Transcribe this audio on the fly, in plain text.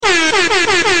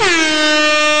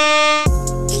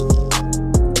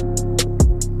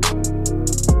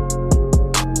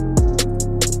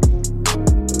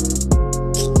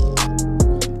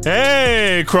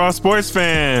Cross Sports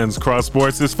fans. Cross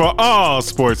Sports is for all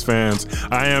sports fans.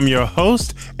 I am your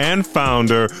host and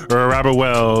founder, Robert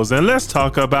Wells, and let's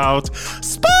talk about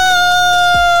sports.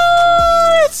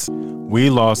 We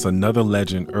lost another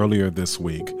legend earlier this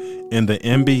week. In the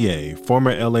NBA,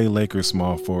 former LA Lakers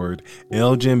small forward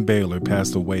Elgin Baylor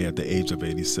passed away at the age of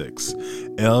 86.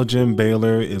 Elgin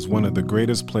Baylor is one of the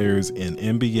greatest players in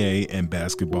NBA and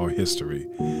basketball history.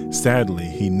 Sadly,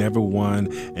 he never won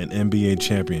an NBA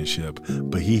championship,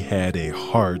 but he had a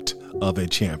heart of a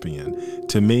champion.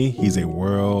 To me, he's a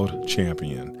world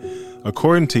champion.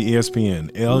 According to ESPN,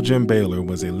 Elgin Baylor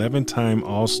was 11-time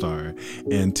All-Star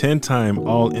and 10-time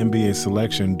All-NBA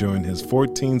selection during his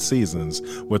 14 seasons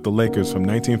with the Lakers from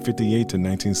 1958 to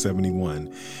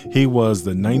 1971. He was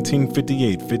the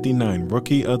 1958-59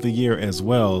 Rookie of the Year as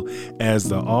well as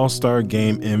the All-Star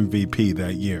Game MVP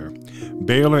that year.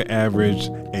 Baylor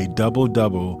averaged a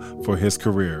double-double for his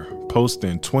career,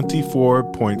 posting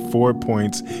 24.4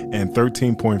 points and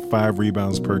 13.5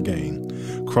 rebounds per game.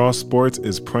 Cross Sports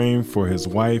is praying for his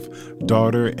wife,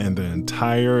 daughter, and the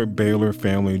entire Baylor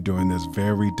family during this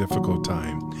very difficult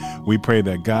time. We pray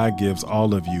that God gives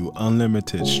all of you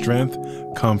unlimited strength,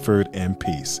 comfort, and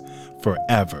peace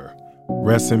forever.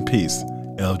 Rest in peace,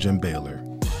 Elgin Baylor.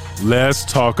 Let's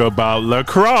talk about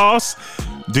LaCrosse.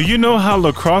 Do you know how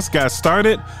LaCrosse got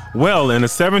started? Well, in the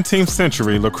 17th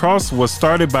century, LaCrosse was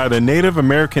started by the Native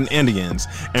American Indians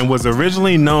and was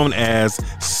originally known as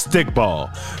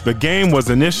stickball. The game was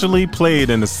initially played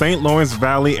in the St. Lawrence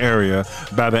Valley area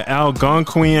by the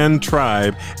Algonquian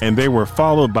tribe, and they were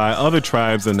followed by other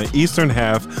tribes in the eastern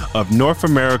half of North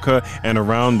America and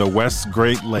around the West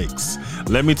Great Lakes.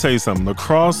 Let me tell you something.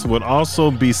 LaCrosse would also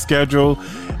be scheduled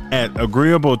at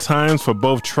agreeable times for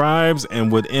both tribes and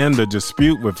would end the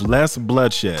dispute with less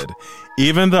bloodshed,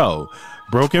 even though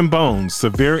broken bones,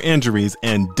 severe injuries,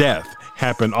 and death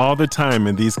happen all the time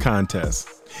in these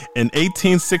contests. In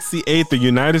 1868, the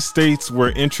United States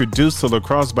were introduced to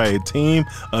lacrosse by a team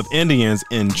of Indians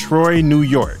in Troy, New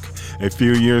York. A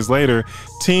few years later,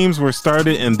 teams were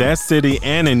started in that city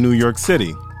and in New York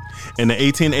City. In the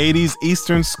 1880s,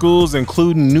 Eastern schools,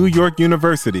 including New York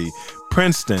University,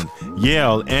 Princeton,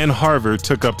 Yale, and Harvard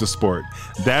took up the sport.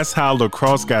 That's how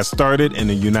lacrosse got started in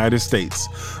the United States.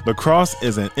 Lacrosse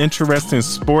is an interesting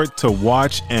sport to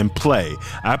watch and play.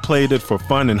 I played it for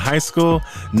fun in high school,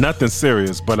 nothing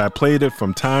serious, but I played it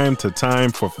from time to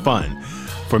time for fun.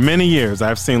 For many years,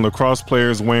 I've seen lacrosse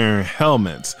players wearing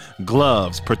helmets,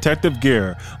 gloves, protective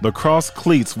gear, lacrosse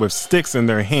cleats with sticks in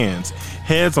their hands,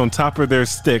 heads on top of their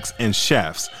sticks, and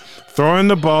shafts, throwing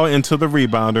the ball into the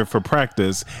rebounder for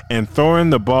practice and throwing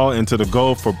the ball into the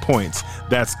goal for points.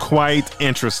 That's quite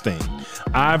interesting.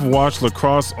 I've watched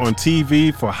lacrosse on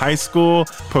TV for high school,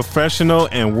 professional,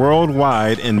 and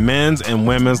worldwide in men's and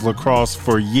women's lacrosse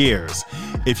for years.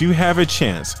 If you have a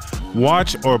chance,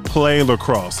 watch or play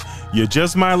lacrosse. You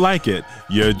just might like it.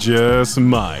 You just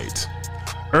might.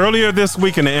 Earlier this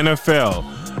week in the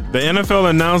NFL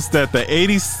announced that the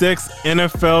 86th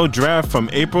NFL draft from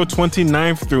April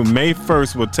 29th through May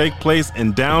 1st will take place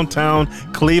in downtown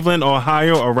Cleveland,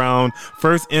 Ohio around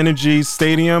First Energy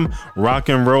Stadium, Rock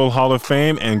and Roll Hall of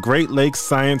Fame, and Great Lakes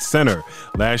Science Center.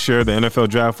 Last year, the NFL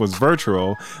draft was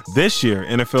virtual. This year,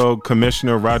 NFL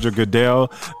Commissioner Roger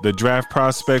Goodell, the draft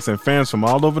prospects, and fans from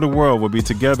all over the world will be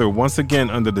together once again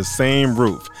under the same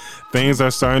roof. Things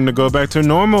are starting to go back to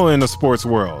normal in the sports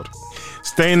world.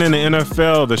 Staying in the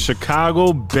NFL, the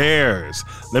Chicago Bears.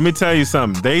 Let me tell you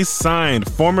something. They signed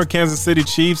former Kansas City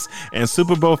Chiefs and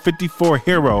Super Bowl 54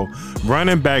 hero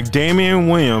running back Damian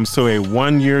Williams to a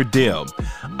one-year deal.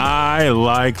 I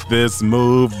like this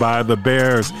move by the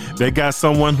Bears. They got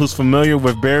someone who's familiar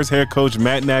with Bears head coach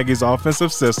Matt Nagy's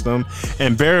offensive system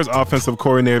and Bears offensive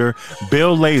coordinator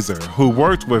Bill Lazor, who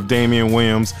worked with Damian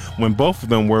Williams when both of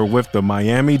them were with the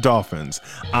Miami Dolphins.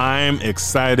 I'm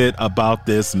excited about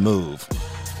this move.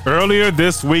 Earlier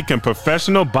this week in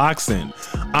professional boxing,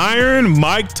 Iron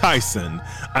Mike Tyson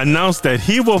announced that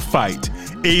he will fight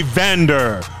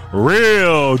Evander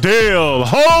Real Deal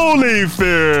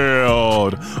Holyfield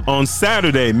on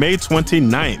Saturday, May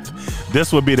 29th.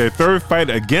 This will be their third fight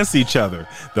against each other.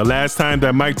 The last time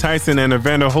that Mike Tyson and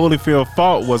Evander Holyfield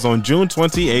fought was on June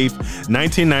 28th,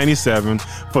 1997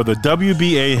 for the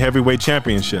WBA Heavyweight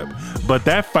Championship. But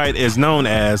that fight is known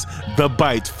as the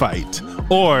Bite Fight,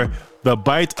 or the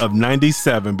bite of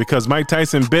 97 because Mike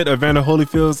Tyson bit Evander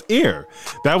Holyfield's ear.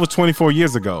 That was 24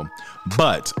 years ago.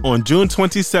 But on June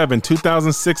 27,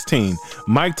 2016,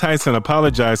 Mike Tyson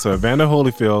apologized to Evander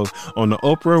Holyfield on the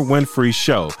Oprah Winfrey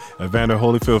Show. Evander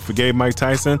Holyfield forgave Mike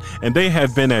Tyson, and they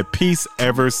have been at peace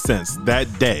ever since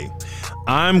that day.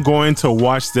 I'm going to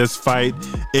watch this fight.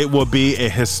 It will be a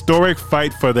historic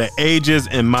fight for the ages,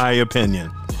 in my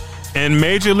opinion. In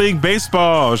Major League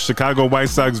Baseball, Chicago White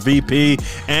Sox VP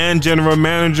and General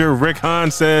Manager Rick Hahn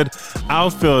said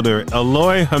outfielder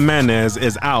Eloy Jimenez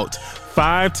is out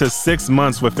 5 to 6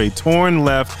 months with a torn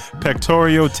left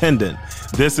pectoral tendon.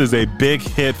 This is a big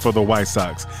hit for the White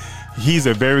Sox. He's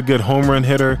a very good home run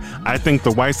hitter. I think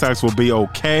the White Sox will be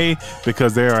okay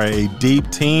because they are a deep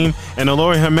team. And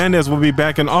Eloy Jimenez will be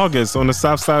back in August on the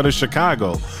south side of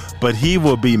Chicago. But he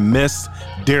will be missed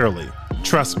dearly.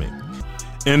 Trust me.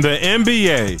 In the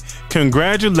NBA,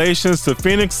 congratulations to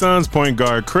Phoenix Suns point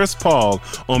guard Chris Paul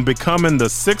on becoming the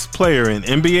 6th player in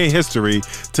NBA history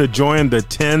to join the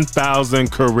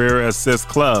 10,000 career assist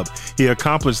club. He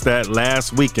accomplished that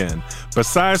last weekend.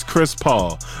 Besides Chris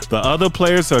Paul, the other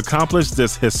players who accomplished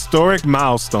this historic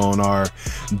milestone are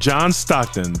John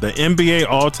Stockton, the NBA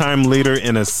all-time leader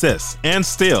in assists and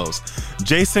steals,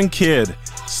 Jason Kidd,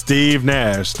 Steve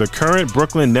Nash, the current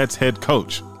Brooklyn Nets head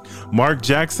coach, Mark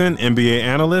Jackson, NBA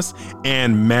analyst,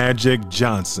 and Magic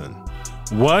Johnson.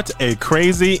 What a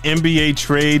crazy NBA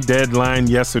trade deadline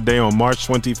yesterday on March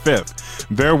 25th.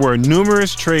 There were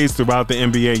numerous trades throughout the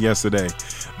NBA yesterday.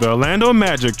 The Orlando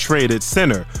Magic traded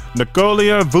center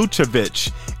Nikola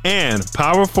Vucevic and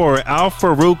power forward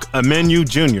Al-Farouq Aminu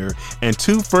Jr. and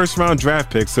 2 first-round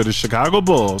draft picks to the Chicago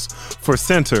Bulls for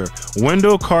center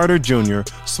Wendell Carter Jr.,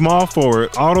 small forward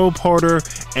Otto Porter,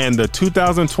 and the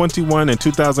 2021 and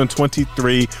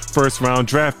 2023 first-round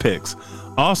draft picks.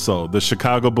 Also, the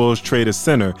Chicago Bulls traded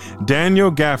center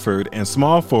Daniel Gafford and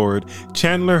small forward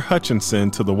Chandler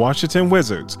Hutchinson to the Washington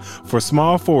Wizards for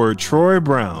small forward Troy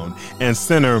Brown and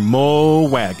center Mo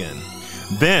Wagner.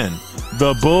 Then,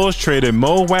 the Bulls traded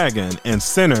Mo Wagner and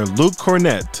center Luke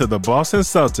Cornett to the Boston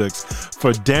Celtics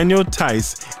for Daniel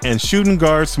Tice and shooting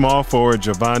guard small forward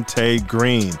Javonte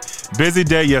Green. Busy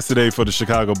day yesterday for the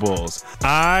Chicago Bulls.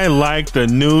 I like the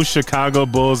new Chicago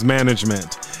Bulls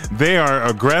management. They are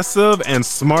aggressive and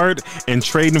smart in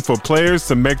trading for players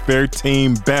to make their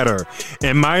team better.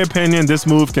 In my opinion, this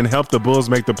move can help the Bulls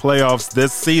make the playoffs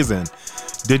this season.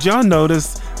 Did y'all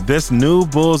notice this new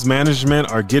Bulls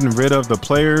management are getting rid of the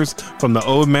players from the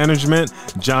old management,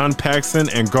 John Paxson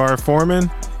and Gar Forman?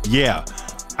 Yeah,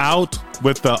 out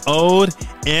with the old,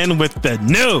 in with the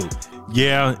new.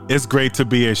 Yeah, it's great to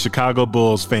be a Chicago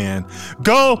Bulls fan.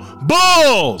 Go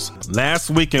Bulls! Last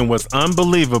weekend was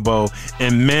unbelievable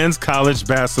in men's college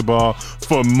basketball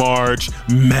for March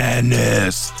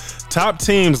Madness. Top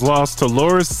teams lost to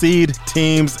lower seed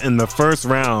teams in the first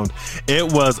round. It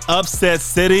was upset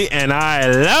city and I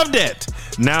loved it.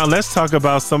 Now let's talk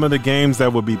about some of the games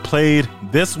that will be played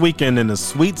this weekend in the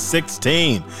Sweet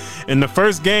 16. In the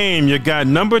first game, you got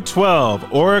number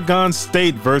 12, Oregon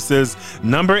State versus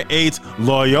number 8,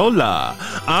 Loyola.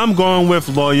 I'm going with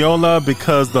Loyola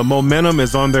because the momentum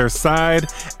is on their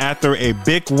side after a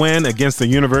big win against the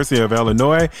University of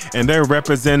Illinois, and they're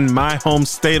representing my home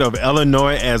state of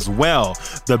Illinois as well.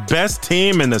 The best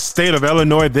team in the state of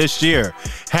Illinois this year.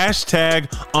 Hashtag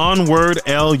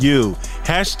OnwardLU.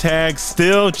 Hashtag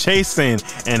still chasing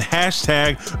and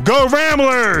hashtag go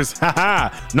Ramblers.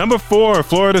 Number 4,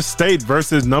 Florida State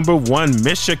versus number 1,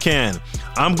 Michigan.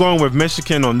 I'm going with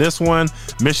Michigan on this one.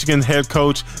 Michigan head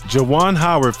coach Juwan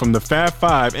Howard from the Fab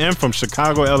Five and from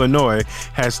Chicago, Illinois,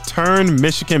 has turned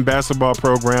Michigan basketball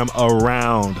program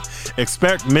around.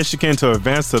 Expect Michigan to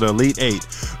advance to the Elite 8.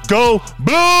 Go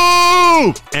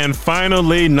Blue! And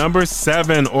finally, number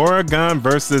 7, Oregon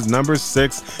versus number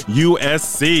 6,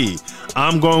 USC.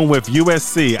 I'm going with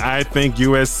USC. I think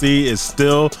USC is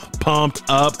still pumped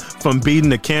up from beating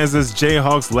the Kansas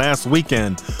Jayhawks last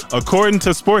weekend. According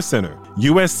to SportsCenter,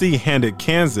 USC handed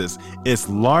Kansas its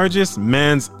largest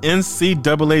men's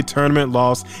NCAA tournament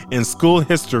loss in school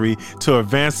history to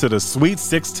advance to the Sweet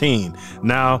 16.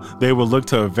 Now they will look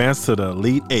to advance to the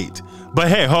Elite 8. But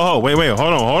hey, wait,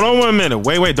 hold on 1 minute.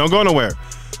 Wait, don't go nowhere.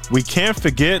 We can't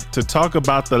forget to talk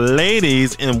about the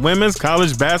ladies in women's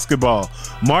college basketball.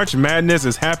 March Madness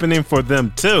is happening for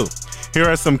them too. Here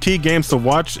are some key games to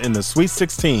watch in the Sweet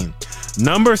 16.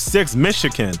 Number 6,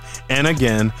 Michigan, and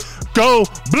again, go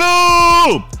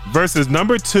Blue! Versus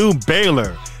number 2,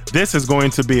 Baylor. This is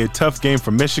going to be a tough game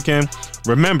for Michigan.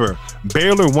 Remember,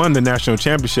 Baylor won the national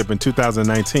championship in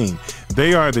 2019.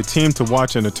 They are the team to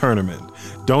watch in the tournament.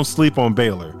 Don't sleep on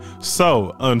Baylor.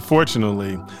 So,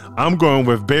 unfortunately, I'm going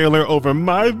with Baylor over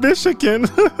my Michigan.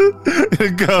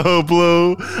 Go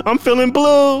Blue. I'm feeling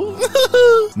blue.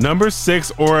 Number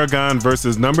 6, Oregon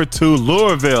versus number 2,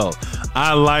 Louisville.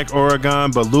 I like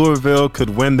Oregon, but Louisville could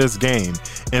win this game.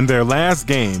 In their last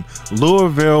game,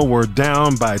 Louisville were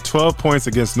down by 12 points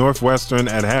against Northwestern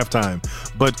at halftime,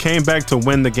 but came back to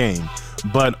win the game.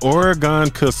 But Oregon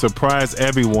could surprise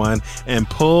everyone and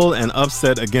pull an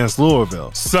upset against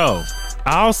Louisville. So,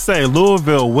 I'll say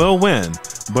Louisville will win,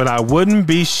 but I wouldn't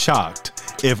be shocked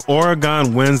if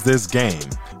Oregon wins this game.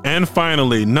 And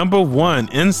finally, number 1,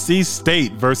 NC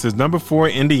State versus number 4,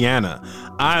 Indiana.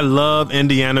 I love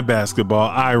Indiana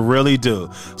basketball. I really do.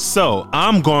 So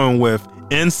I'm going with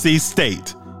NC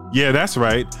State. Yeah, that's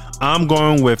right. I'm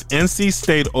going with NC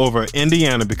State over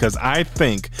Indiana because I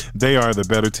think they are the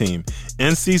better team.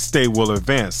 NC State will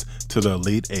advance to the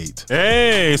Elite 8.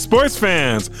 Hey, sports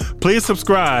fans, please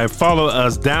subscribe, follow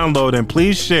us, download, and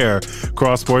please share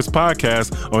Cross Sports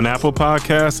Podcast on Apple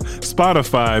Podcasts,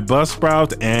 Spotify,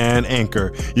 Buzzsprout, and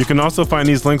Anchor. You can also find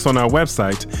these links on our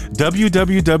website,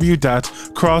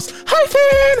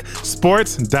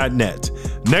 www.cross-sports.net.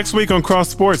 Next week on Cross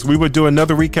Sports, we will do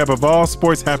another recap of all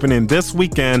sports happening this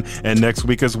weekend and next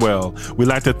week as well. We'd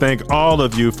like to thank all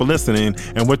of you for listening,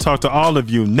 and we'll talk to all of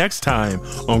you next time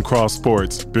on Cross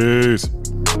Sports. Peace.